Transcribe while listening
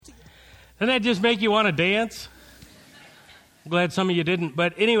Doesn't that just make you want to dance? I'm glad some of you didn't.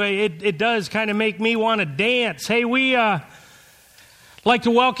 But anyway, it does kind of make me want to dance. Hey, we like to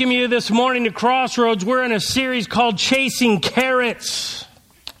welcome you this morning to Crossroads. We're in a series called Chasing Carrots.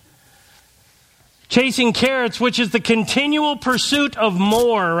 Chasing Carrots, which is the continual pursuit of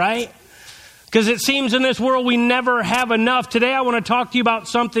more, right? Because it seems in this world we never have enough. Today I want to talk to you about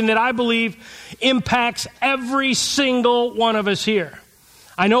something that I believe impacts every single one of us here.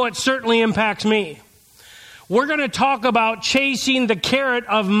 I know it certainly impacts me. We're going to talk about chasing the carrot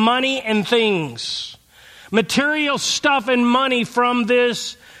of money and things. Material stuff and money from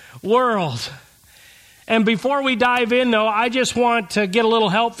this world. And before we dive in, though, I just want to get a little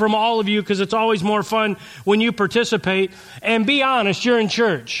help from all of you because it's always more fun when you participate. And be honest, you're in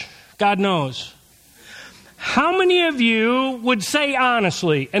church. God knows. How many of you would say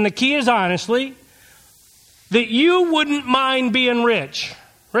honestly, and the key is honestly, that you wouldn't mind being rich?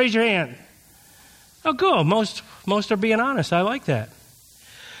 Raise your hand. Oh, cool. Most are being honest. I like that.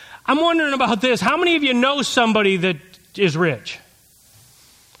 I'm wondering about this. How many of you know somebody that is rich?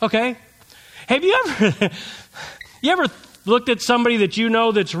 Okay. Have you ever looked at somebody that you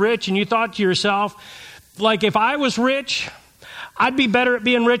know that's rich and you thought to yourself, like, if I was rich, I'd be better at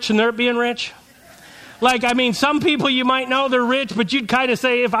being rich than they're at being rich? Like, I mean, some people you might know they're rich, but you'd kind of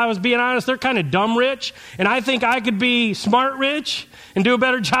say, if I was being honest, they're kind of dumb rich. And I think I could be smart rich and do a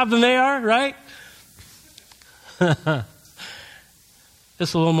better job than they are, right? This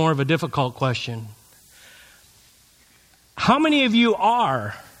is a little more of a difficult question. How many of you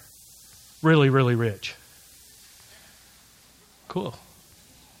are really, really rich? Cool.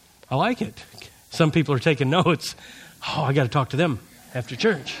 I like it. Some people are taking notes. Oh, I got to talk to them after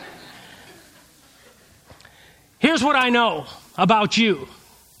church. Here's what I know about you.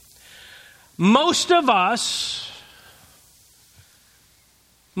 Most of us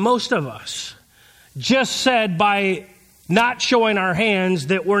just said by not showing our hands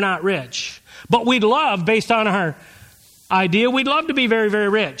that we're not rich. But we'd love, based on our idea, we'd love to be very, very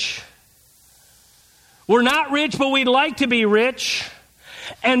rich. We're not rich, but we'd like to be rich.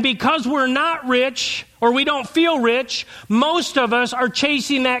 And because we're not rich, or we don't feel rich, most of us are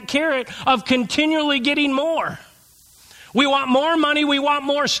chasing that carrot of continually getting more. We want more money, we want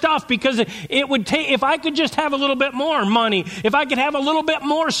more stuff, because it would take, if I could just have a little bit more money, if I could have a little bit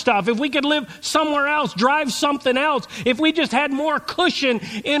more stuff, if we could live somewhere else, drive something else, if we just had more cushion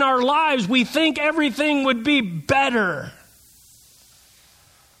in our lives, we think everything would be better.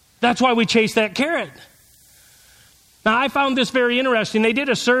 That's why we chase that carrot. Now, I found this very interesting. They did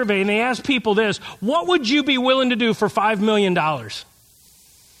a survey and they asked people this: what would you be willing to do for $5 million?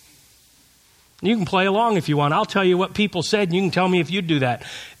 You can play along if you want. I'll tell you what people said, and you can tell me if you'd do that.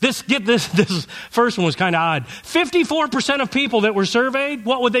 This first one was kind of odd. 54% of people that were surveyed,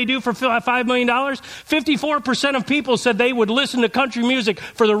 what would they do for $5 million? 54% of people said they would listen to country music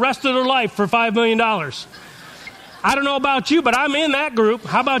for the rest of their life for $5 million. I don't know about you, but I'm in that group.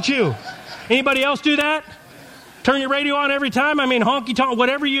 How about you? Anybody else do that? Turn your radio on every time? I mean, honky-tonk,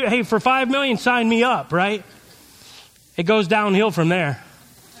 whatever you... Hey, for $5 million, sign me up, right? It goes downhill from there.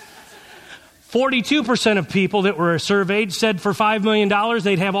 42% of people that were surveyed said for $5 million,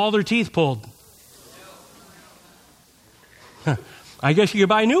 they'd have all their teeth pulled. I guess you could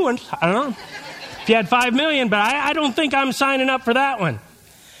buy new ones. I don't know. If you had $5 million, but I don't think I'm signing up for that one.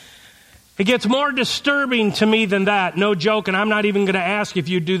 It gets more disturbing to me than that. No joke, and I'm not even going to ask if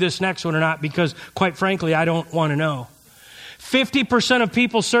you do this next one or not, because quite frankly, I don't want to know. 50% of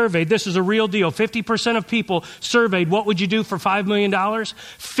people surveyed, this is a real deal, 50% of people surveyed, what would you do for $5 million?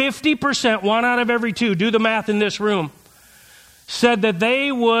 50%, one out of every two, do the math in this room, said that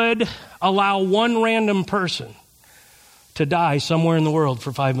they would allow one random person to die somewhere in the world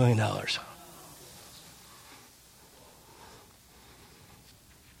for $5 million.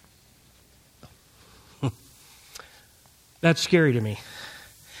 That's scary to me.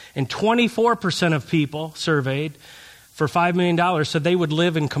 And 24% of people surveyed for $5 million said they would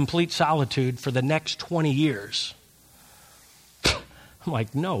live in complete solitude for the next 20 years. I'm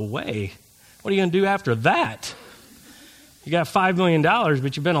like, no way. What are you going to do after that? You got $5 million,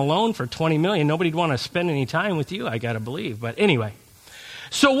 but you've been alone for $20 million. Nobody'd want to spend any time with you, I got to believe. But anyway.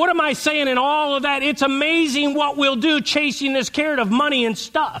 So what am I saying in all of that? It's amazing what we'll do chasing this carrot of money and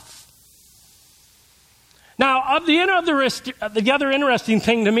stuff. Now, the other interesting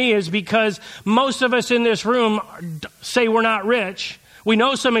thing to me is because most of us in this room say we're not rich. We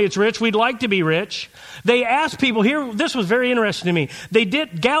know somebody that's rich. We'd like to be rich. They asked people here, this was very interesting to me.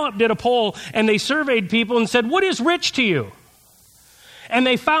 Gallup did a poll and they surveyed people and said, what is rich to you? And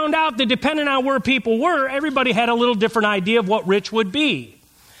they found out that depending on where people were, everybody had a little different idea of what rich would be.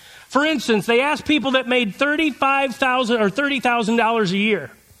 For instance, they asked people that made $35,000 or $30,000 a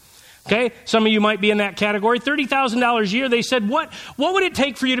year. Okay, some of you might be in that category. $30,000 a year. They said, what would it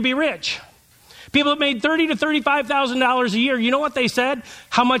take for you to be rich? People that made $30,000 to $35,000 a year, you know what they said?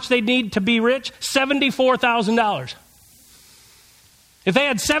 How much they'd need to be rich? $74,000. If they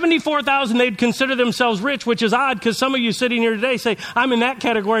had $74,000, they'd consider themselves rich, which is odd because some of you sitting here today say, I'm in that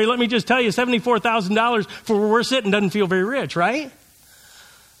category. Let me just tell you, $74,000 for where we're sitting doesn't feel very rich, right?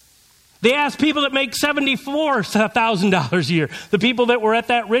 They asked people that make $74,000 a year, the people that were at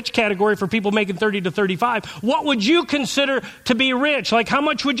that rich category for people making 30 to 35, what would you consider to be rich? Like, how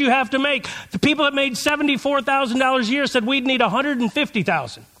much would you have to make? The people that made $74,000 a year said we'd need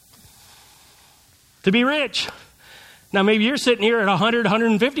 $150,000 to be rich. Now, maybe you're sitting here at $100,000,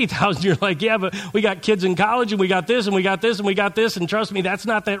 $150,000. You're like, yeah, but we got kids in college, and we got this, and we got this, and we got this, and trust me, that's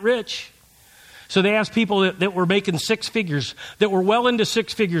not that rich. So they asked people that were making six figures, that were well into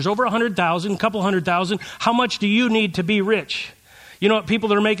six figures, over 100,000, a couple 100,000. How much do you need to be rich? You know what people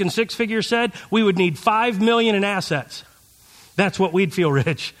that are making six figures said? We would need $5 million in assets. That's what we'd feel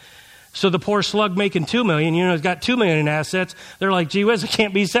rich. So the poor slug making $2 million, has got $2 million in assets. They're like, gee whiz, I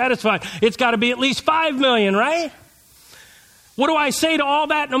can't be satisfied. It's got to be at least $5 million, right? What do I say to all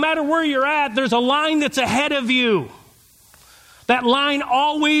that? No matter where you're at, there's a line that's ahead of you. That line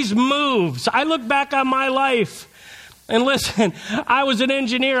always moves. I look back on my life and listen, I was an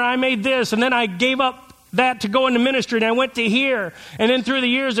engineer. I made this and then I gave up that to go into ministry and I went to here. And then through the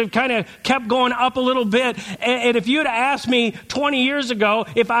years, it kind of kept going up a little bit. And if you had asked me 20 years ago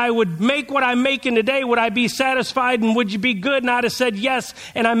if I would make what I'm making today, would I be satisfied and would you be good? And I'd have said yes.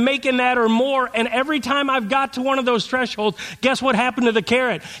 And I'm making that or more. And every time I've got to one of those thresholds, guess what happened to the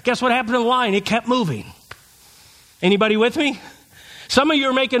carrot? Guess what happened to the line? It kept moving. Anybody with me? Some of you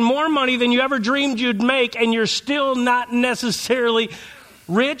are making more money than you ever dreamed you'd make, and you're still not necessarily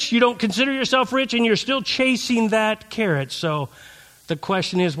rich. You don't consider yourself rich, and you're still chasing that carrot. So the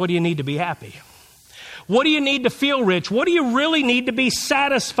question is, what do you need to be happy? What do you need to feel rich? What do you really need to be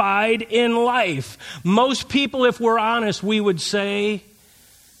satisfied in life? Most people, if we're honest, we would say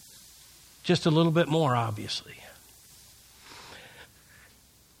just a little bit more, obviously.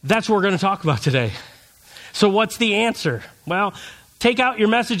 That's what we're going to talk about today. So what's the answer? Well, take out your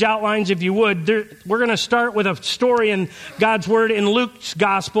message outlines if you would. We're going to start with a story in God's Word in Luke's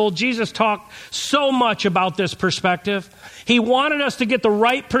Gospel. Jesus talked so much about this perspective. He wanted us to get the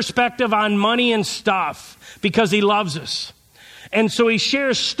right perspective on money and stuff because he loves us. And so he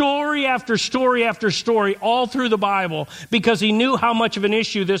shares story after story after story all through the Bible because he knew how much of an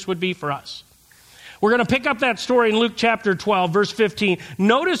issue this would be for us. We're going to pick up that story in Luke chapter 12, verse 15.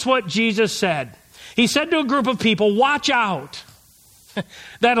 Notice what Jesus said. He said to a group of people, watch out.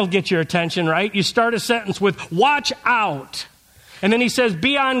 That'll get your attention, right? You start a sentence with, watch out. And then he says,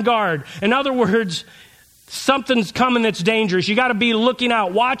 be on guard. In other words, something's coming that's dangerous. You got to be looking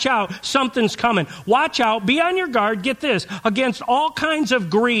out. Watch out. Something's coming. Watch out. Be on your guard. Get this. Against all kinds of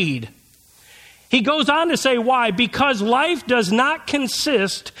greed. He goes on to say why. Because life does not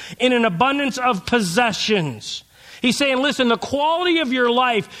consist in an abundance of possessions. He's saying, listen, the quality of your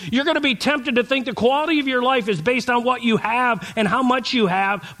life, you're going to be tempted to think the quality of your life is based on what you have and how much you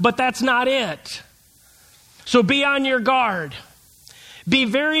have, but that's not it. So be on your guard. Be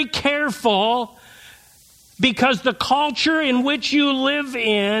very careful because the culture in which you live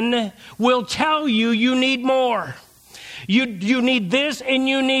in will tell you you need more. You need this and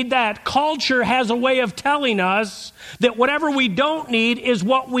you need that. Culture has a way of telling us that whatever we don't need is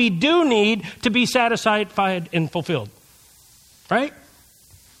what we do need to be satisfied and fulfilled. Right?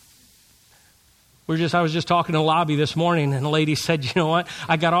 I was just talking in the lobby this morning and a lady said, you know what?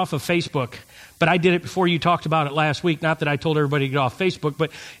 I got off of Facebook, but I did it before you talked about it last week. Not that I told everybody to get off Facebook,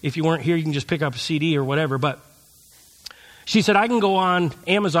 but if you weren't here, you can just pick up a CD or whatever. But she said, I can go on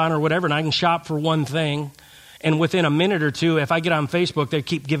Amazon or whatever and I can shop for one thing. And within a minute or two, if I get on Facebook, they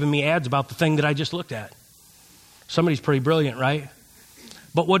keep giving me ads about the thing that I just looked at. Somebody's pretty brilliant, right?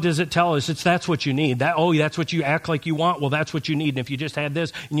 But what does it tell us? That's what you need. That's what you act like you want. Well, that's what you need. And if you just had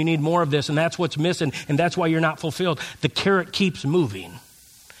this and you need more of this and that's what's missing and that's why you're not fulfilled, the carrot keeps moving.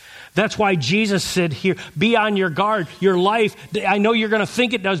 That's why Jesus said here, be on your guard. Your life, I know you're going to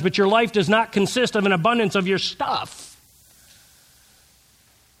think it does, but your life does not consist of an abundance of your stuff.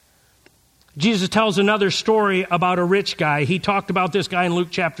 Jesus tells another story about a rich guy. He talked about this guy in Luke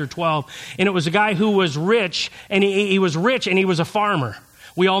chapter 12. And it was a guy who was rich, and he was rich, and he was a farmer.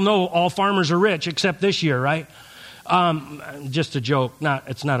 We all know all farmers are rich, except this year, right? Just a joke.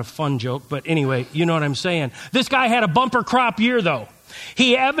 It's not a fun joke, but anyway, you know what I'm saying. This guy had a bumper crop year, though.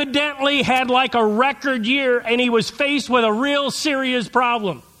 He evidently had like a record year, and he was faced with a real serious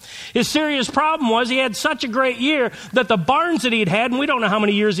problem. His serious problem was he had such a great year that the barns that he'd had, and we don't know how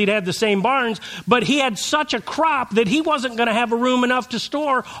many years he'd had the same barns, but he had such a crop that he wasn't going to have a room enough to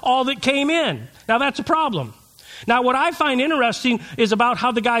store all that came in. Now that's a problem. Now what I find interesting is about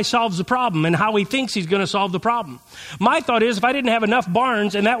how the guy solves the problem and how he thinks he's going to solve the problem. My thought is if I didn't have enough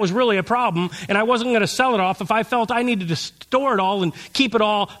barns and that was really a problem and I wasn't going to sell it off, if I felt I needed to store it all and keep it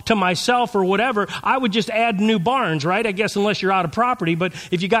all to myself or whatever, I would just add new barns, right? I guess unless you're out of property, but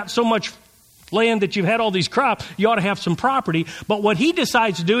if you got so much land that you've had all these crops, you ought to have some property. But what he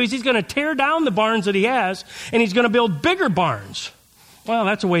decides to do is he's going to tear down the barns that he has and he's going to build bigger barns. Well,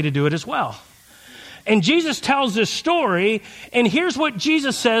 that's a way to do it as well. And Jesus tells this story, and here's what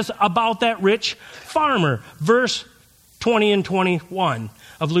Jesus says about that rich farmer. Verse 20 and 21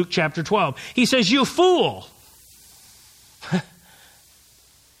 of Luke chapter 12. He says, "You fool,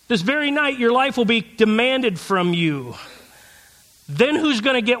 this very night your life will be demanded from you. Then who's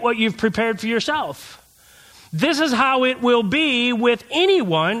going to get what you've prepared for yourself? This is how it will be with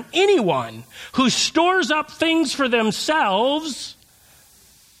anyone who stores up things for themselves,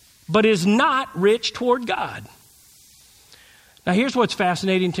 but is not rich toward God." Now here's what's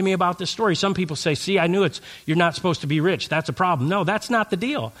fascinating to me about this story. Some people say, see, I knew you're not supposed to be rich. That's a problem. No, that's not the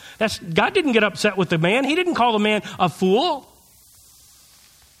deal. God didn't get upset with the man. He didn't call the man a fool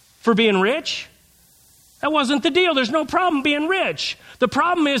for being rich. That wasn't the deal. There's no problem being rich. The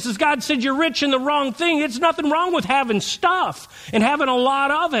problem is God said you're rich in the wrong thing. It's nothing wrong with having stuff and having a lot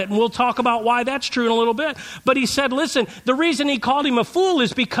of it. And we'll talk about why that's true in a little bit. But he said, listen, the reason he called him a fool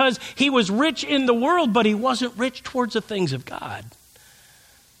is because he was rich in the world, but he wasn't rich towards the things of God.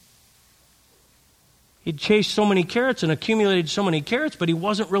 He'd chased so many carrots and accumulated so many carrots, but he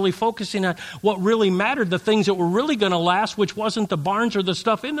wasn't really focusing on what really mattered, the things that were really going to last, which wasn't the barns or the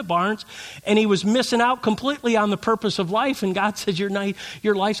stuff in the barns. And he was missing out completely on the purpose of life. And God says, your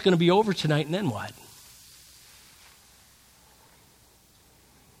life's going to be over tonight, and then what?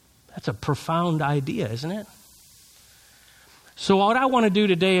 That's a profound idea, isn't it? So what I want to do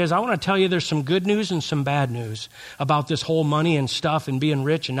today is I want to tell you there's some good news and some bad news about this whole money and stuff and being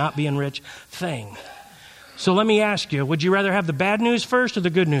rich and not being rich thing. So let me ask you, would you rather have the bad news first or the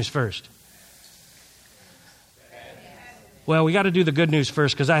good news first? Well, we got to do the good news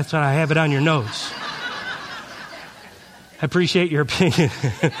first because I thought I have it on your notes. I appreciate your opinion.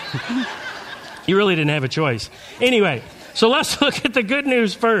 You really didn't have a choice. Anyway, so let's look at the good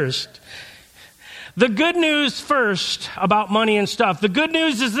news first. The good news first about money and stuff. The good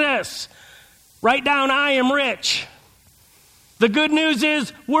news is this. Write down, I am rich. The good news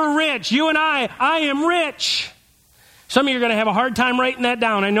is we're rich. You and I am rich. Some of you are going to have a hard time writing that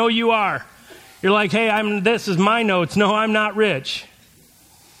down. I know you are. You're like, hey, this is my notes. No, I'm not rich.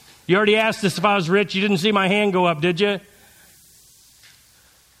 You already asked us if I was rich. You didn't see my hand go up, did you?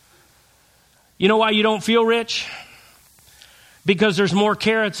 You know why you don't feel rich? Because there's more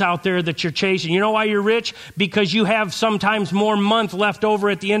carrots out there that you're chasing. You know why you're rich? Because you have sometimes more month left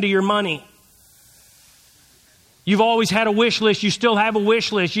over at the end of your money. You've always had a wish list. You still have a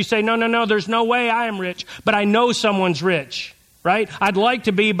wish list. You say, no, there's no way I am rich, but I know someone's rich, right? I'd like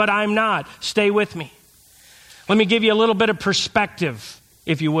to be, but I'm not. Stay with me. Let me give you a little bit of perspective,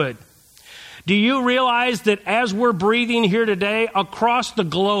 if you would. Do you realize that as we're breathing here today, across the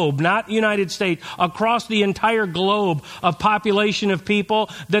globe, not United States, across the entire globe of population of people,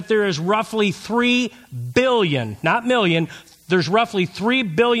 that there is roughly 3 billion, not million, there's roughly 3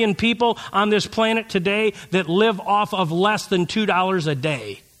 billion people on this planet today that live off of less than $2 a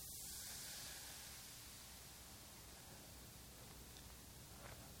day.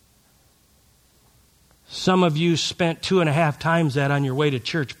 Some of you spent 2.5 times that on your way to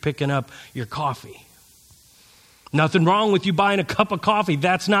church picking up your coffee. Nothing wrong with you buying a cup of coffee.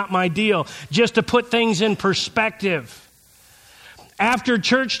 That's not my deal. Just to put things in perspective. After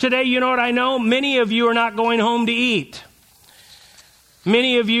church today, you know what I know? Many of you are not going home to eat.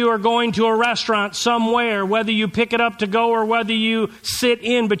 Many of you are going to a restaurant somewhere, whether you pick it up to go or whether you sit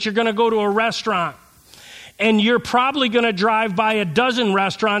in, but you're going to go to a restaurant. And you're probably going to drive by a dozen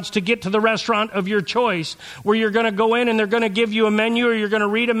restaurants to get to the restaurant of your choice, where you're going to go in and they're going to give you a menu, or you're going to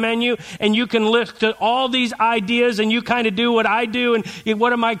read a menu, and you can list all these ideas, and you kind of do what I do, and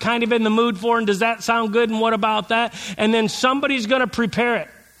what am I kind of in the mood for, and does that sound good, and what about that? And then somebody's going to prepare it.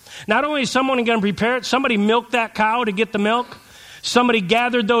 Not only is someone going to prepare it, somebody milked that cow to get the milk. Somebody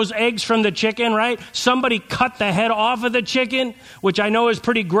gathered those eggs from the chicken, right? Somebody cut the head off of the chicken, which I know is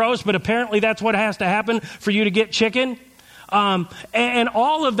pretty gross, but apparently that's what has to happen for you to get chicken. And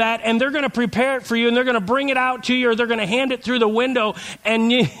all of that, and they're going to prepare it for you, and they're going to bring it out to you, or they're going to hand it through the window,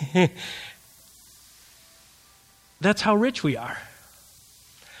 and that's how rich we are.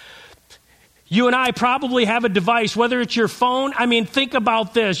 You and I probably have a device, whether it's your phone. I mean, think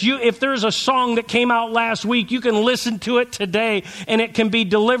about this. If there's a song that came out last week, you can listen to it today, and it can be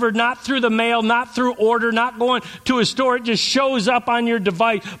delivered not through the mail, not through order, not going to a store. It just shows up on your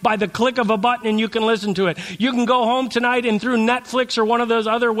device by the click of a button, and you can listen to it. You can go home tonight, and through Netflix or one of those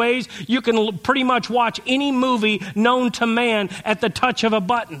other ways, you can pretty much watch any movie known to man at the touch of a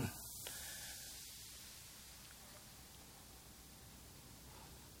button.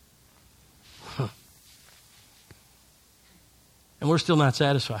 And we're still not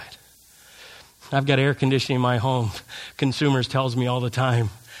satisfied. I've got air conditioning in my home. Consumers tells me all the time.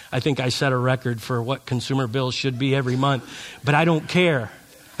 I think I set a record for what consumer bills should be every month. But I don't care.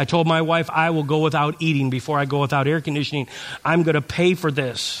 I told my wife I will go without eating before I go without air conditioning. I'm going to pay for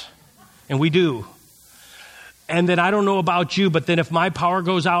this. And we do. And then I don't know about you, but then if my power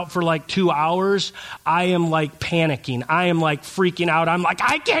goes out for like 2 hours, I am like panicking. I am like freaking out. I'm like,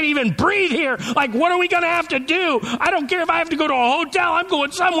 I can't even breathe here. Like, what are we going to have to do? I don't care if I have to go to a hotel. I'm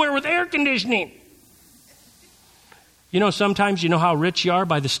going somewhere with air conditioning. You know, sometimes you know how rich you are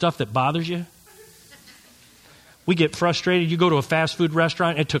by the stuff that bothers you. We get frustrated. You go to a fast food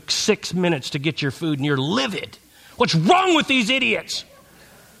restaurant. It took 6 minutes to get your food and you're livid. What's wrong with these idiots?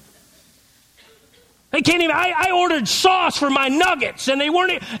 They can't even, I ordered sauce for my nuggets and they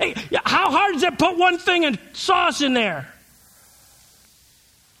weren't, hey, how hard is it to put one thing of sauce in there?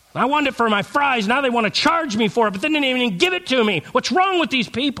 I wanted it for my fries, now they want to charge me for it, but then they didn't even give it to me. What's wrong with these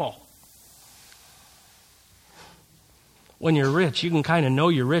people? When you're rich, you can kind of know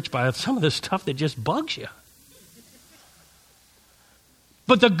you're rich by some of the stuff that just bugs you.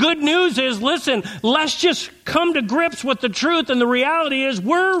 But the good news is, listen, let's just come to grips with the truth, and the reality is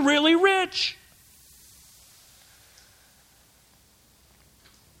we're really rich.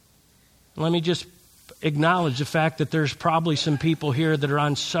 Let me just acknowledge the fact that there's probably some people here that are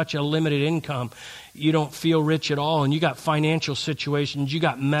on such a limited income. You don't feel rich at all, and you got financial situations, you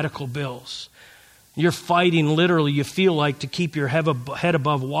got medical bills. You're fighting literally, you feel like, to keep your head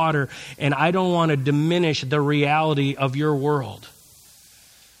above water, and I don't want to diminish the reality of your world.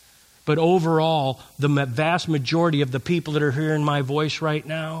 But overall, the vast majority of the people that are hearing my voice right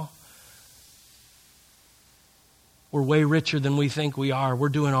now, we're way richer than we think we are. We're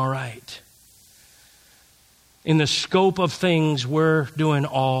doing all right. In the scope of things, we're doing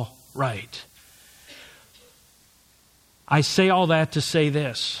all right. I say all that to say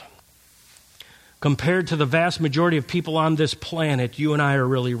this. Compared to the vast majority of people on this planet, you and I are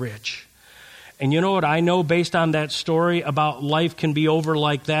really rich. And you know what I know based on that story about life can be over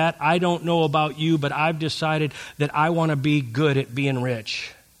like that? I don't know about you, but I've decided that I want to be good at being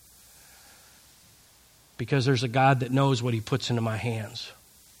rich. Because there's a God that knows what he puts into my hands.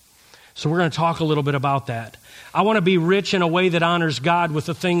 So we're going to talk a little bit about that. I want to be rich in a way that honors God with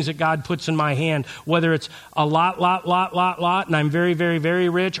the things that God puts in my hand, whether it's a lot, and I'm very, very, very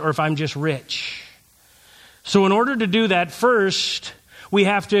rich, or if I'm just rich. So in order to do that, first, we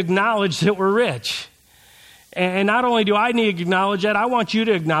have to acknowledge that we're rich. And not only do I need to acknowledge that, I want you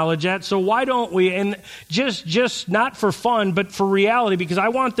to acknowledge that. So why don't we, and just not for fun, but for reality, because I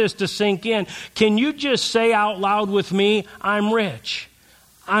want this to sink in. Can you just say out loud with me, I'm rich.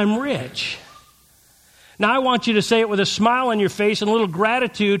 I'm rich. Now I want you to say it with a smile on your face and a little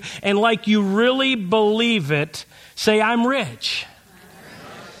gratitude, and like you really believe it, say, I'm rich.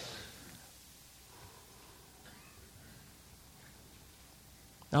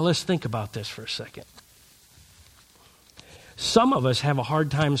 Now let's think about this for a second. Some of us have a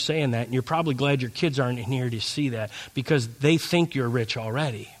hard time saying that, and you're probably glad your kids aren't in here to see that, because they think you're rich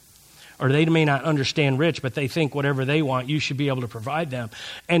already. Or they may not understand rich, but they think whatever they want, you should be able to provide them.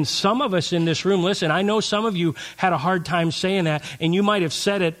 And some of us in this room, listen, I know some of you had a hard time saying that, and you might have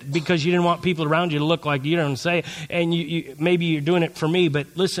said it because you didn't want people around you to look like you don't say it, and you maybe you're doing it for me, but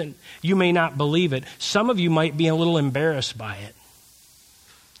listen, you may not believe it. Some of you might be a little embarrassed by it.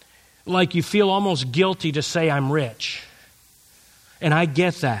 Like you feel almost guilty to say, I'm rich. And I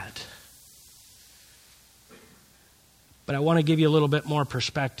get that. But I want to give you a little bit more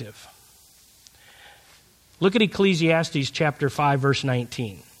perspective. Look at Ecclesiastes chapter 5, verse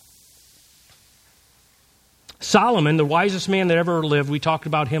 19. Solomon, the wisest man that ever lived, we talked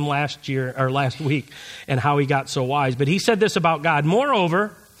about him last week and how he got so wise. But he said this about God.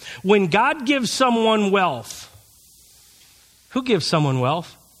 Moreover, when God gives someone wealth, who gives someone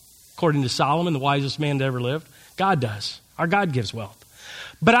wealth? According to Solomon, the wisest man that ever lived, God does. Our God gives wealth.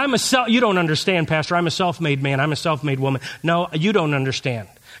 But you don't understand, Pastor. I'm a self-made man. I'm a self-made woman. No, you don't understand.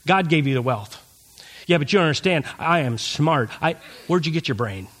 God gave you the wealth. Yeah, but you don't understand. I am smart. Where'd you get your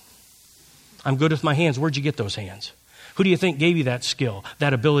brain? I'm good with my hands. Where'd you get those hands? Who do you think gave you that skill,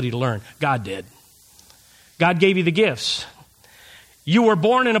 that ability to learn? God did. God gave you the gifts. You were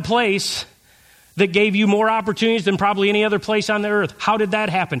born in a place that gave you more opportunities than probably any other place on the earth. How did that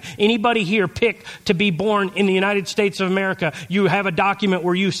happen? Anybody here pick to be born in the United States of America? You have a document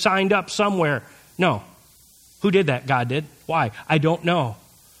where you signed up somewhere. No. Who did that? God did. Why? I don't know.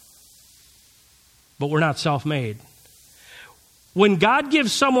 But we're not self-made. When God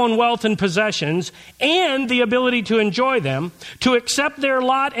gives someone wealth and possessions and the ability to enjoy them, to accept their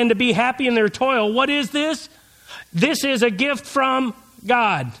lot and to be happy in their toil, what is this? This is a gift from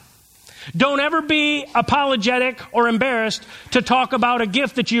God. Don't ever be apologetic or embarrassed to talk about a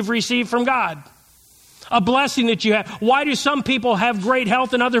gift that you've received from God. A blessing that you have. Why do some people have great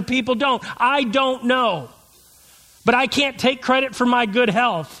health and other people don't? I don't know. But I can't take credit for my good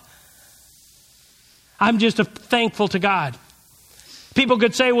health. I'm just thankful to God. People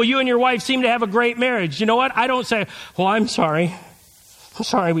could say, well, you and your wife seem to have a great marriage. You know what? I don't say, well, I'm sorry. I'm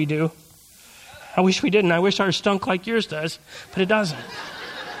sorry we do. I wish we didn't. I wish ours stunk like yours does, but it doesn't.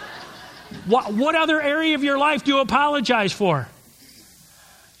 What other area of your life do you apologize for?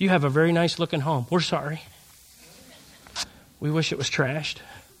 You have a very nice looking home. We're sorry. We wish it was trashed.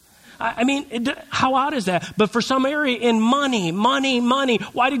 I mean, how odd is that? But for some area in money.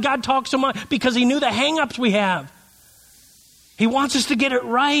 Why did God talk so much? Because he knew the hang-ups we have. He wants us to get it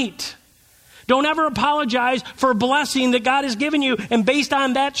right. Don't ever apologize for a blessing that God has given you. And based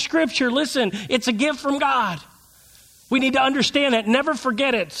on that scripture, listen, it's a gift from God. We need to understand that. Never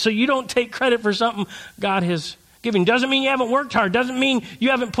forget it so you don't take credit for something God has given. Doesn't mean you haven't worked hard. Doesn't mean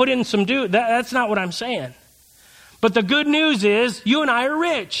you haven't put in some due. That's not what I'm saying. But the good news is you and I are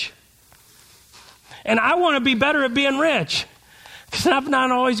rich. And I want to be better at being rich. Because I'm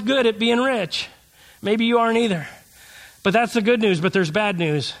not always good at being rich. Maybe you aren't either. But that's the good news, but there's bad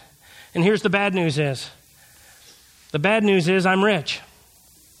news. And here's the bad news is. The bad news is I'm rich.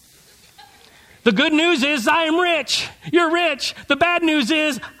 The good news is I am rich. You're rich. The bad news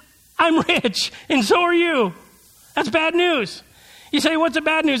is I'm rich. And so are you. That's bad news. You say, what's the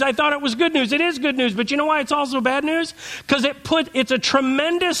bad news? I thought it was good news. It is good news. But you know why it's also bad news? Because it's a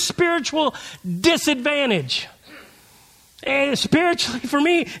tremendous spiritual disadvantage. And spiritually, for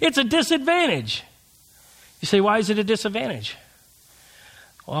me, it's a disadvantage. You say, why is it a disadvantage?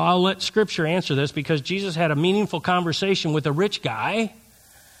 Well, I'll let Scripture answer this because Jesus had a meaningful conversation with a rich guy.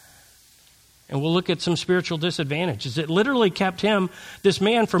 And we'll look at some spiritual disadvantages. It literally kept this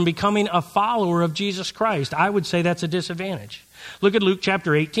man, from becoming a follower of Jesus Christ. I would say that's a disadvantage. Look at Luke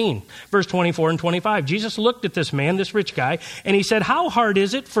chapter 18, verse 24 and 25. Jesus looked at this man, this rich guy, and he said, how hard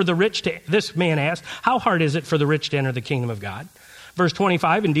is it for the rich to, this man asked, how hard is it for the rich to enter the kingdom of God? Verse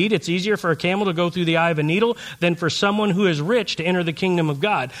 25, indeed, it's easier for a camel to go through the eye of a needle than for someone who is rich to enter the kingdom of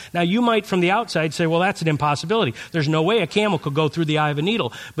God. Now, you might from the outside say, well, that's an impossibility. There's no way a camel could go through the eye of a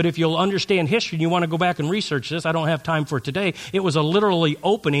needle. But if you'll understand history and you want to go back and research this, I don't have time for it today. It was a literally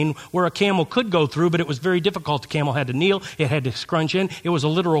opening where a camel could go through, but it was very difficult. The camel had to kneel. It had to scrunch in. It was a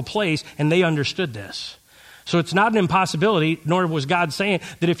literal place, and they understood this. So it's not an impossibility, nor was God saying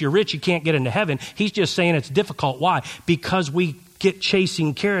that if you're rich, you can't get into heaven. He's just saying it's difficult. Why? Because we get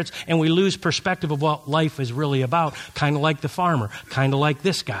chasing carrots and we lose perspective of what life is really about, kind of like the farmer, kind of like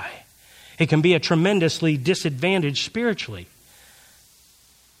this guy. It can be a tremendously disadvantaged spiritually.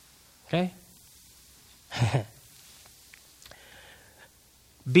 Okay?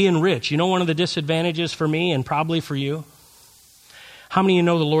 Being rich, you know one of the disadvantages for me and probably for you? How many of you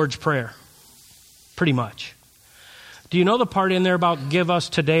know the Lord's Prayer? Pretty much. Do you know the part in there about give us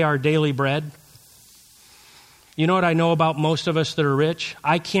today our daily bread? You know what I know about most of us that are rich?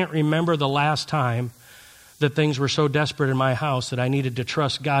 I can't remember the last time that things were so desperate in my house that I needed to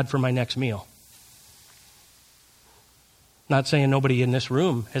trust God for my next meal. Not saying nobody in this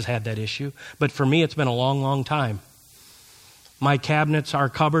room has had that issue, but for me it's been a long, long time. My cabinets, our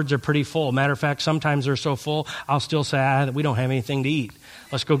cupboards are pretty full. Matter of fact, sometimes they're so full, I'll still say, we don't have anything to eat.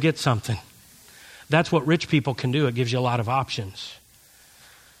 Let's go get something. That's what rich people can do. It gives you a lot of options.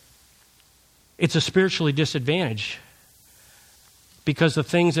 It's a spiritually disadvantage because the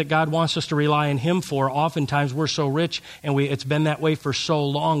things that God wants us to rely on Him for, oftentimes we're so rich and it's been that way for so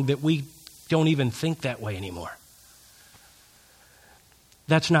long that we don't even think that way anymore.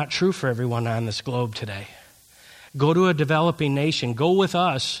 That's not true for everyone on this globe today. Go to a developing nation. Go with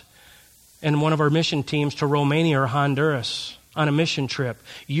us and one of our mission teams to Romania or Honduras on a mission trip.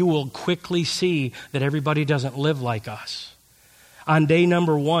 You will quickly see that everybody doesn't live like us. On day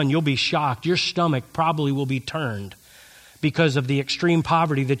number 1, you'll be shocked. Your stomach probably will be turned because of the extreme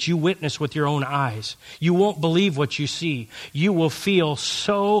poverty that you witness with your own eyes. You won't believe what you see. You will feel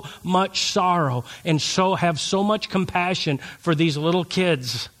so much sorrow and have so much compassion for these little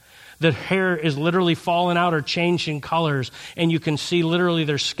kids. The hair is literally falling out or changing colors, and you can see literally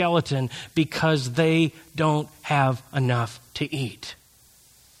their skeleton because they don't have enough to eat.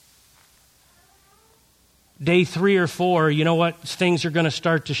 Day 3 or 4, you know what? Things are going to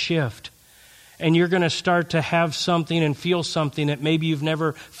start to shift. And you're going to start to have something and feel something that maybe you've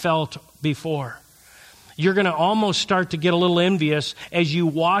never felt before. You're going to almost start to get a little envious as you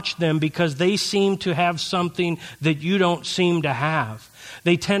watch them because they seem to have something that you don't seem to have.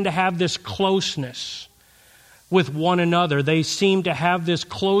 They tend to have this closeness with one another. They seem to have this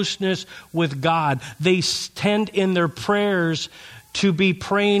closeness with God. They tend in their prayers to be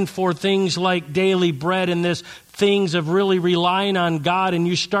praying for things like daily bread and this things of really relying on God, and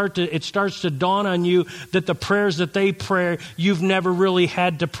it starts to dawn on you that the prayers that they pray, you've never really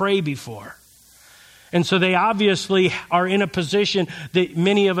had to pray before. And so they obviously are in a position that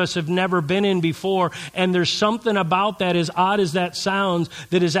many of us have never been in before, and there's something about that, as odd as that sounds,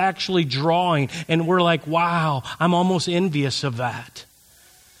 that is actually drawing, and we're like, wow, I'm almost envious of that.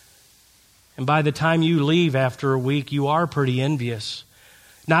 And by the time you leave after a week, you are pretty envious.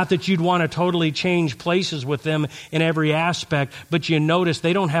 Not that you'd want to totally change places with them in every aspect, but you notice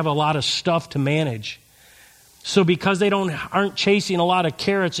they don't have a lot of stuff to manage. So because they aren't chasing a lot of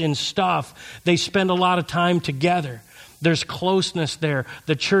carrots in stuff, they spend a lot of time together. There's closeness there.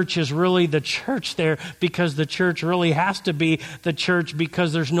 The church is really the church there because the church really has to be the church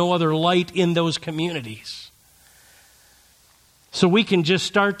because there's no other light in those communities. So we can just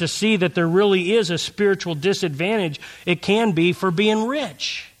start to see that there really is a spiritual disadvantage. It can be for being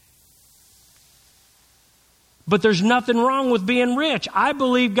rich. But there's nothing wrong with being rich. I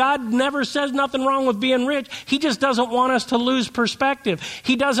believe God never says nothing wrong with being rich. He just doesn't want us to lose perspective.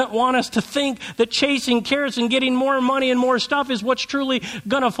 He doesn't want us to think that chasing carrots and getting more money and more stuff is what's truly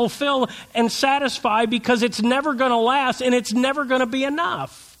going to fulfill and satisfy, because it's never going to last and it's never going to be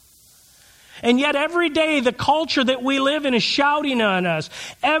enough. And yet every day the culture that we live in is shouting on us.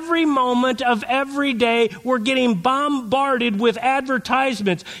 Every moment of every day we're getting bombarded with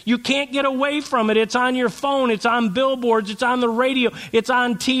advertisements. You can't get away from it. It's on your phone. It's on billboards. It's on the radio. It's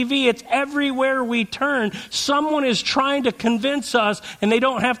on TV. It's everywhere we turn. Someone is trying to convince us, and they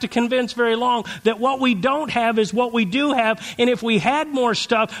don't have to convince very long, that what we don't have is what we do have. And if we had more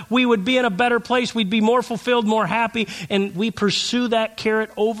stuff, we would be in a better place. We'd be more fulfilled, more happy. And we pursue that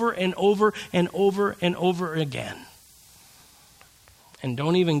carrot over and over and over and over again. And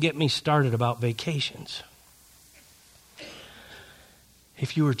don't even get me started about vacations.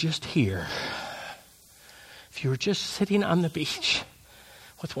 If you were just here, if you were just sitting on the beach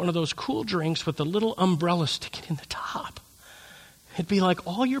with one of those cool drinks with the little umbrella sticking in the top, it'd be like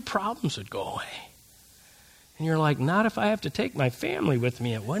all your problems would go away. And you're like, not if I have to take my family with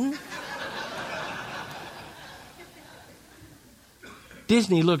me, it wouldn't.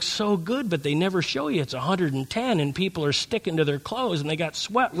 Disney looks so good, but they never show you it's 110 and people are sticking to their clothes and they got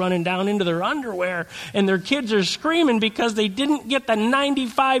sweat running down into their underwear and their kids are screaming because they didn't get the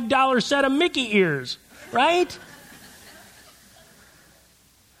 $95 set of Mickey ears, right?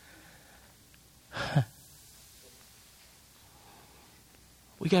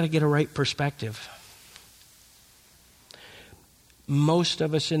 We got to get a right perspective. Most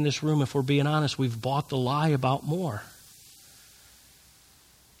of us in this room, if we're being honest, we've bought the lie about more.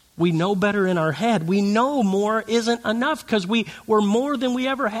 We know better in our head. We know more isn't enough because we're more than we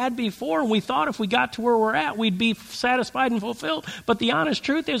ever had before. And we thought if we got to where we're at, we'd be satisfied and fulfilled. But the honest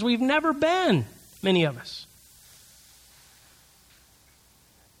truth is we've never been, many of us.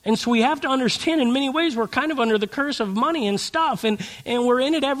 And so we have to understand in many ways we're kind of under the curse of money and stuff. And we're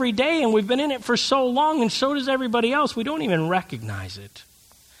in it every day and we've been in it for so long and so does everybody else. We don't even recognize it.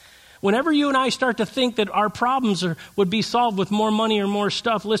 Whenever you and I start to think that our problems would be solved with more money or more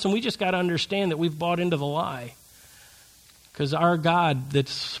stuff, listen, we just got to understand that we've bought into the lie. Because our God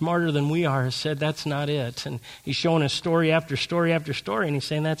that's smarter than we are has said that's not it. And he's showing us story after story after story, and he's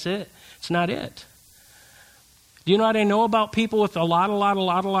saying that's it. It's not it. Do you know what I know about people with a lot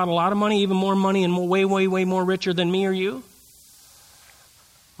of money, even more money and way more richer than me or you?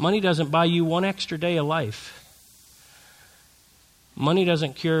 Money doesn't buy you one extra day of life. Money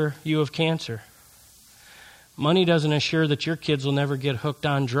doesn't cure you of cancer. Money doesn't assure that your kids will never get hooked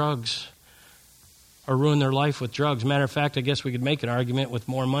on drugs or ruin their life with drugs. Matter of fact, I guess we could make an argument with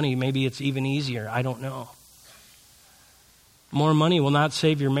more money. Maybe it's even easier. I don't know. More money will not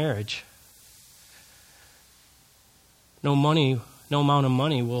save your marriage. No amount of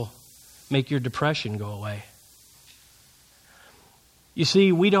money will make your depression go away. You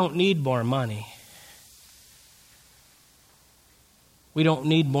see, we don't need more money. We don't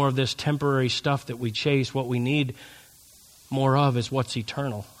need more of this temporary stuff that we chase. What we need more of is what's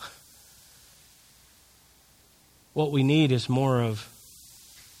eternal. What we need is more of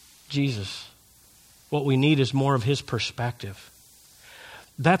Jesus. What we need is more of his perspective.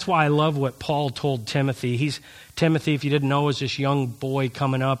 That's why I love what Paul told Timothy. Timothy, if you didn't know, is this young boy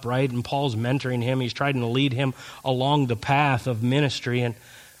coming up, right? And Paul's mentoring him. He's trying to lead him along the path of ministry. And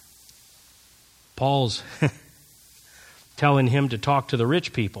Paul's telling him to talk to the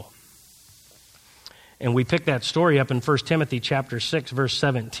rich people. And we pick that story up in 1 Timothy chapter 6, verse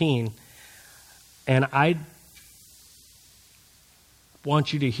 17. And I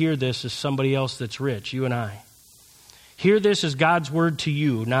want you to hear this as somebody else that's rich, you and I. Hear this as God's word to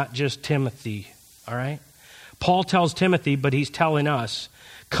you, not just Timothy, all right? Paul tells Timothy, but he's telling us,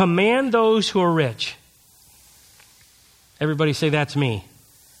 command those who are rich. Everybody say, that's me.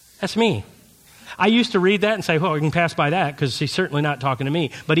 That's me. I used to read that and say, well, we can pass by that because he's certainly not talking to me.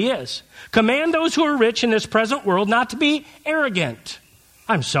 But he is. Command those who are rich in this present world not to be arrogant.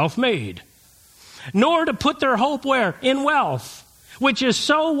 I'm self-made. Nor to put their hope where? In wealth, which is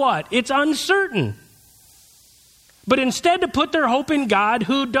so what? It's uncertain. But instead to put their hope in God,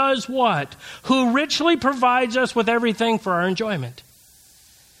 who does what? Who richly provides us with everything for our enjoyment.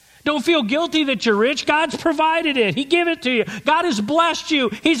 Don't feel guilty that you're rich. God's provided it. He gave it to you. God has blessed you.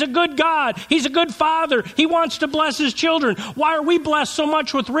 He's a good God. He's a good father. He wants to bless his children. Why are we blessed so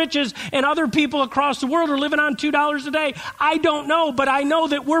much with riches and other people across the world are living on $2 a day? I don't know, but I know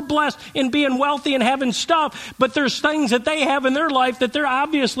that we're blessed in being wealthy and having stuff, but there's things that they have in their life that they're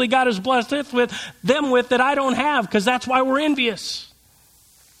obviously God has blessed them with that I don't have, because that's why we're envious.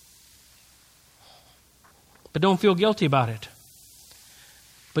 But don't feel guilty about it.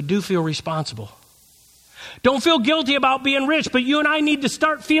 But do feel responsible. Don't feel guilty about being rich, but you and I need to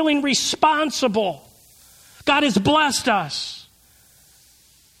start feeling responsible. God has blessed us.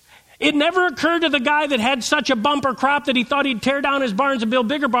 It never occurred to the guy that had such a bumper crop that he thought he'd tear down his barns and build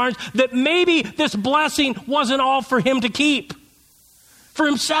bigger barns that maybe this blessing wasn't all for him to keep, for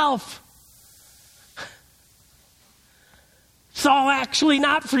himself. It's all actually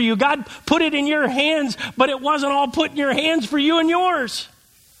not for you. God put it in your hands, but it wasn't all put in your hands for you and yours.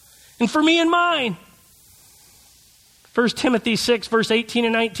 And for me and mine. 1 Timothy 6, verse 18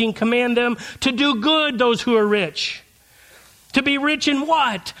 and 19, command them to do good, those who are rich. To be rich in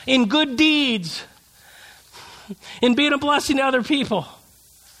what? In good deeds. In being a blessing to other people.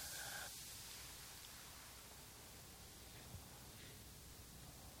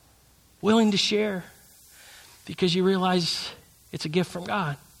 Willing to share because you realize it's a gift from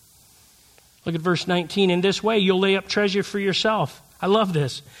God. Look at verse 19. In this way, you'll lay up treasure for yourself. I love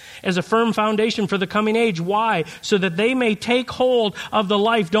this. As a firm foundation for the coming age. Why? So that they may take hold of the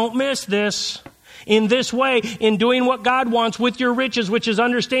life. Don't miss this. In this way, in doing what God wants with your riches, which is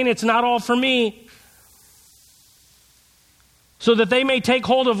understanding it's not all for me. So that they may take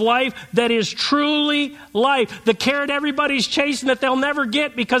hold of life that is truly life. The carrot everybody's chasing that they'll never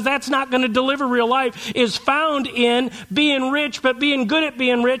get because that's not going to deliver real life is found in being rich, but being good at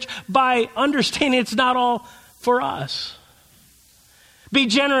being rich by understanding it's not all for us. Be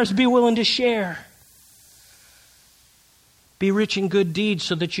generous, be willing to share. Be rich in good deeds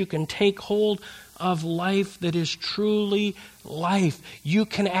so that you can take hold of life that is truly life. You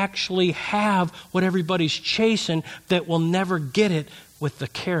can actually have what everybody's chasing that will never get it with the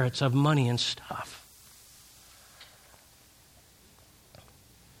carrots of money and stuff.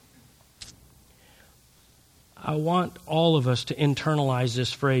 I want all of us to internalize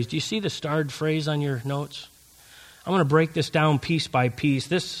this phrase. Do you see the starred phrase on your notes? I'm going to break this down piece by piece.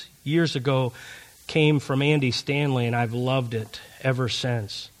 This, years ago, came from Andy Stanley, and I've loved it ever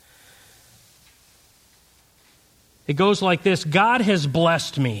since. It goes like this. God has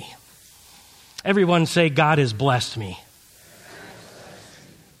blessed me. Everyone say, God has blessed me.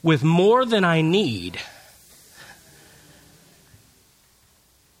 With more than I need.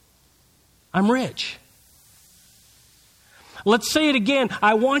 I'm rich. Let's say it again.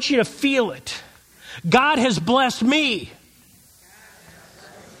 I want you to feel it. God has blessed me.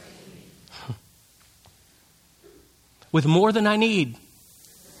 With more than I need.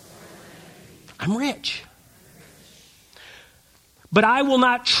 I'm rich. But I will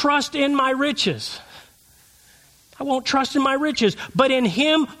not trust in my riches. I won't trust in my riches, but in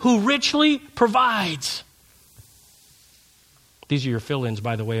him who richly provides. These are your fill-ins,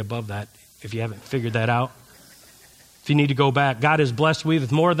 by the way, above that, if you haven't figured that out. If you need to go back, God has blessed me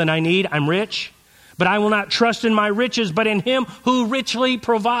with more than I need. I'm rich. But I will not trust in my riches, but in him who richly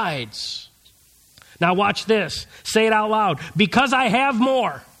provides. Now watch this. Say it out loud. Because I have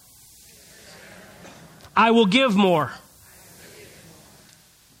more, I will give more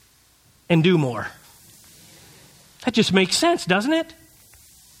and do more. That just makes sense, doesn't it?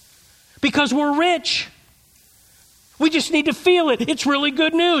 Because we're rich. We just need to feel it. It's really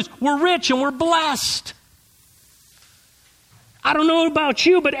good news. We're rich and we're blessed. I don't know about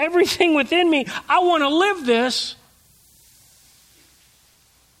you, but everything within me, I want to live this.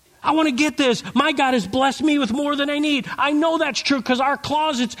 I want to get this. My God has blessed me with more than I need. I know that's true because our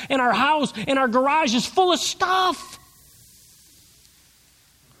closets and our house and our garage is full of stuff.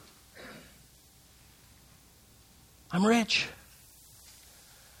 I'm rich.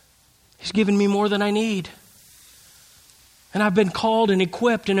 He's given me more than I need. And I've been called and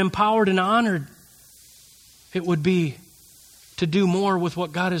equipped and empowered and honored. It would be to do more with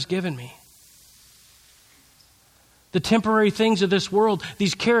what God has given me. The temporary things of this world,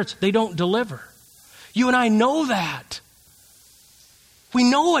 these carrots, they don't deliver. You and I know that. We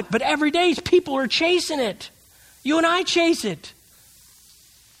know it, but every day people are chasing it. You and I chase it.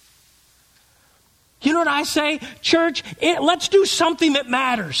 You know what I say? Church, let's do something that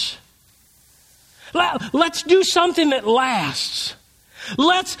matters. Let's do something that lasts.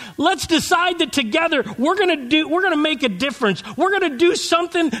 Let's decide that together we're going to make a difference. We're going to do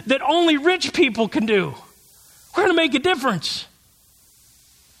something that only rich people can do. We're going to make a difference.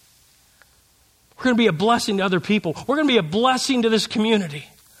 We're going to be a blessing to other people. We're going to be a blessing to this community.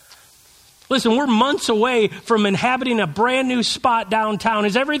 Listen, we're months away from inhabiting a brand new spot downtown.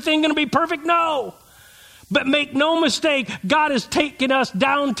 Is everything going to be perfect? No. But make no mistake, God has taken us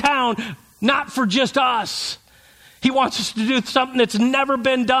downtown not for just us. He wants us to do something that's never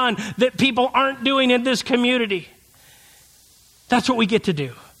been done, that people aren't doing in this community. That's what we get to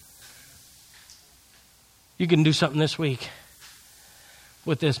do. You can do something this week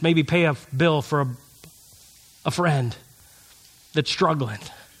with this. Maybe pay a bill for a friend that's struggling.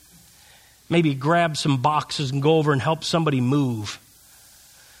 Maybe grab some boxes and go over and help somebody move.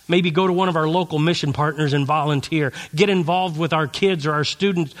 Maybe go to one of our local mission partners and volunteer. Get involved with our kids or our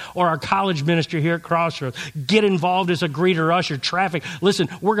students or our college ministry here at Crossroads. Get involved as a greeter, usher, traffic. Listen,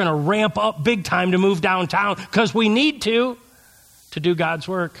 we're going to ramp up big time to move downtown because we need to do God's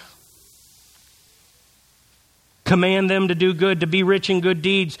work. Command them to do good, to be rich in good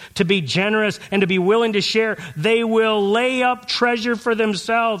deeds, to be generous, and to be willing to share. They will lay up treasure for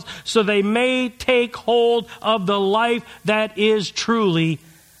themselves so they may take hold of the life that is truly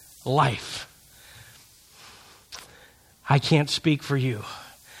life. I can't speak for you,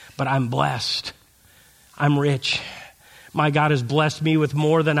 but I'm blessed. I'm rich. My God has blessed me with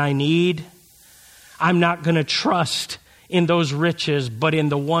more than I need. I'm not going to trust in those riches, but in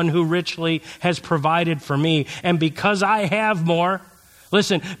the one who richly has provided for me. And because I have more,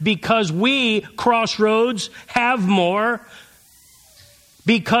 listen, because we, Crossroads, have more,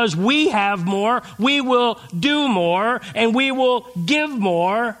 because we have more, we will do more, and we will give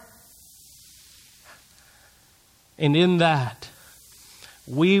more. And in that,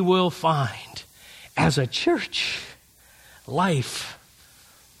 we will find, as a church, life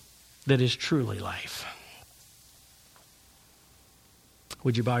that is truly life.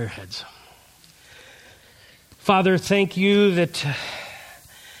 Would you bow your heads? Father, thank you that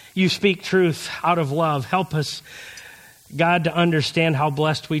you speak truth out of love. Help us, God, to understand how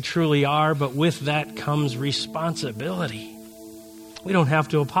blessed we truly are, but with that comes responsibility. We don't have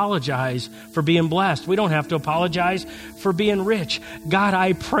to apologize for being blessed. We don't have to apologize for being rich. God,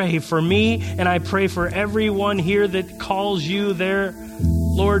 I pray for me and I pray for everyone here that calls you their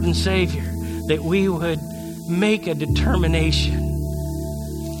Lord and Savior, that we would make a determination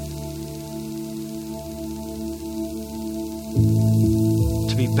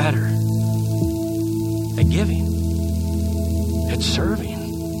to be better at giving, at serving.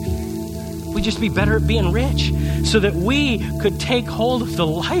 We just be better at being rich so that we could take hold of the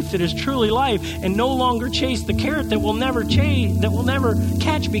life that is truly life and no longer chase the carrot that will never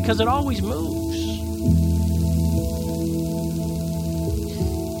catch because it always moves.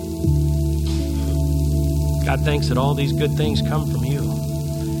 God, thanks that all these good things come from you.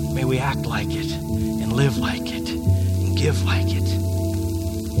 May we act like it and live like it and give like it.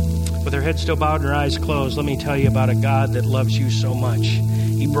 With our heads still bowed and our eyes closed, let me tell you about a God that loves you so much.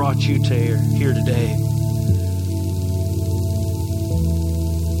 He brought you to here today.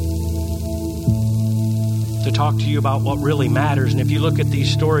 To talk to you about what really matters. And if you look at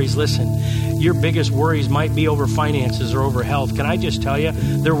these stories, listen, your biggest worries might be over finances or over health. Can I just tell you,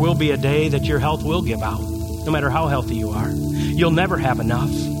 there will be a day that your health will give out, no matter how healthy you are. You'll never have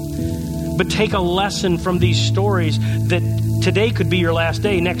enough. But take a lesson from these stories that Today could be your last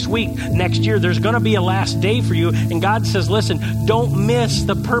day. Next week, next year, there's going to be a last day for you. And God says, listen, don't miss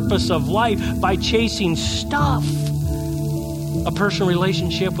the purpose of life by chasing stuff. A personal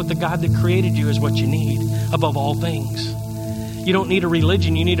relationship with the God that created you is what you need above all things. You don't need a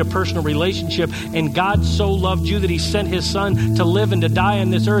religion. You need a personal relationship. And God so loved you that he sent his son to live and to die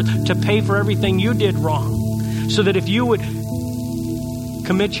on this earth to pay for everything you did wrong. So that if you would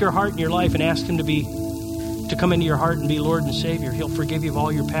commit your heart and your life and ask him to come into your heart and be Lord and Savior, he'll forgive you of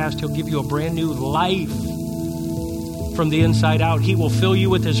all your past. He'll give you a brand new life from the inside out. He will fill you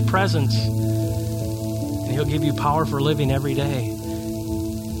with his presence. And he'll give you power for living every day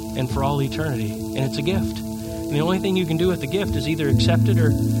and for all eternity. And it's a gift. And the only thing you can do with the gift is either accept it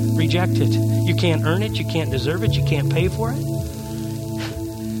or reject it. You can't earn it. You can't deserve it. You can't pay for it.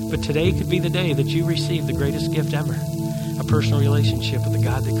 But today could be the day that you receive the greatest gift ever. A personal relationship with the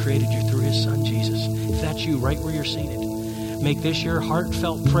God that created you through his son, Jesus. If that's you, right where you're seated, make this your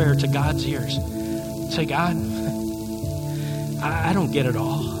heartfelt prayer to God's ears. Say, God, I don't get it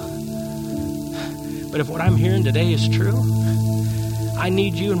all. But if what I'm hearing today is true, I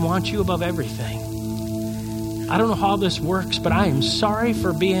need you and want you above everything. I don't know how this works, but I am sorry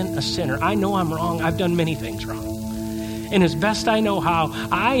for being a sinner. I know I'm wrong. I've done many things wrong. And as best I know how,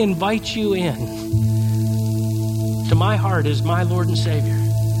 I invite you in to my heart as my Lord and Savior.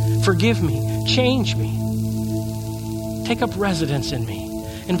 Forgive me. Change me. Take up residence in me.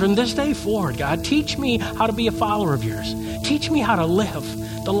 And from this day forward, God, teach me how to be a follower of yours. Teach me how to live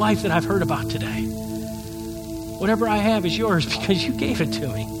the life that I've heard about today. Whatever I have is yours because you gave it to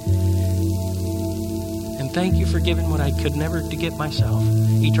me. And thank you for giving what I could never to get myself.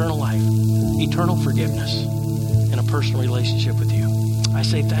 Eternal life, eternal forgiveness, and a personal relationship with you. I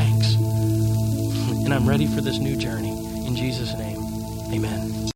say thanks. And I'm ready for this new journey. In Jesus' name, amen.